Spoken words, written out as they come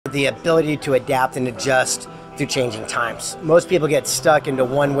the ability to adapt and adjust through changing times. Most people get stuck into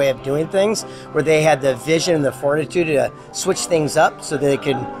one way of doing things, where they had the vision and the fortitude to switch things up so they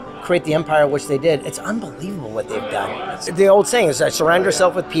could create the empire which they did. It's unbelievable what they've done. The old saying is that surround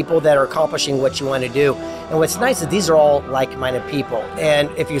yourself with people that are accomplishing what you want to do. And what's nice is these are all like-minded people. And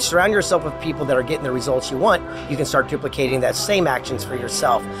if you surround yourself with people that are getting the results you want, you can start duplicating that same actions for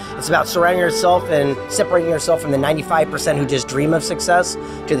yourself. It's about surrounding yourself and separating yourself from the 95% who just dream of success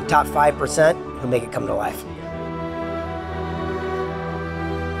to the top 5% who make it come to life.